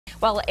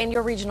Well, in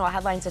your regional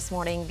headlines this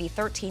morning, the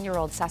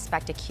 13-year-old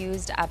suspect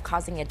accused of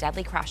causing a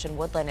deadly crash in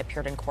Woodland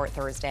appeared in court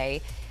Thursday.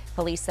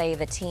 Police say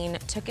the teen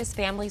took his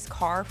family's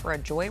car for a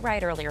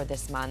joyride earlier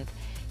this month,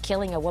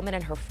 killing a woman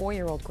and her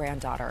 4-year-old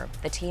granddaughter.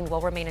 The teen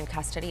will remain in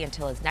custody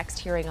until his next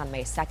hearing on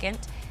May 2nd.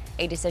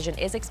 A decision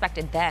is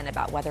expected then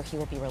about whether he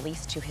will be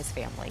released to his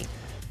family.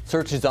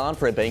 Search is on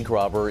for a bank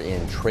robber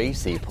in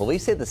Tracy.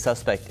 Police say the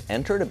suspect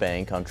entered a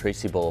bank on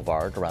Tracy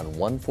Boulevard around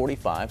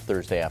 1:45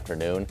 Thursday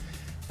afternoon.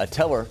 A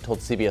teller told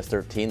CBS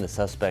 13 the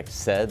suspect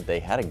said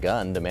they had a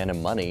gun,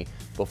 demanding money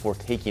before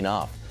taking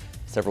off.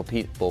 Several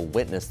people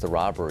witnessed the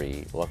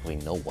robbery. Luckily,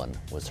 no one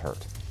was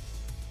hurt.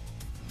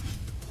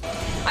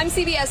 I'm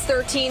CBS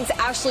 13's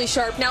Ashley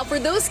Sharp. Now, for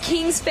those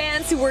Kings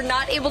fans who were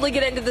not able to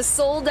get into the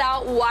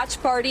sold-out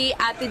watch party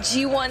at the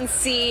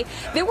G1C,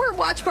 there were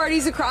watch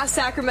parties across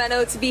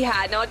Sacramento to be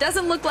had. Now, it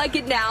doesn't look like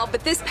it now,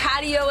 but this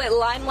patio at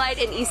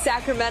Limelight in East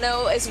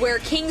Sacramento is where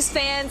Kings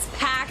fans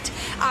packed,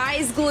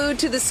 eyes glued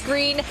to the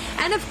screen,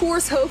 and of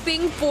course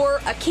hoping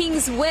for a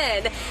Kings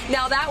win.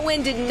 Now, that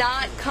win did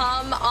not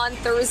come on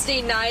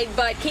Thursday night,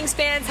 but Kings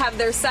fans have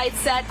their sights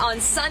set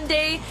on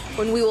Sunday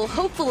when we will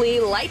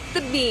hopefully light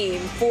the beam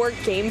for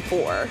Game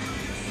 4.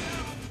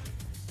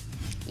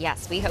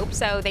 Yes, we hope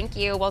so. Thank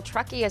you. Well,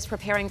 Truckee is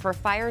preparing for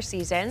fire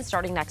season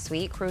starting next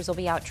week. Crews will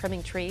be out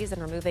trimming trees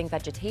and removing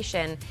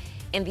vegetation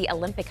in the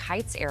Olympic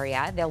Heights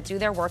area. They'll do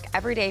their work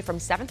every day from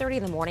 7:30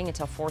 in the morning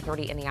until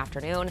 4:30 in the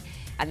afternoon,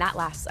 and that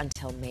lasts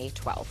until May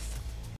 12th.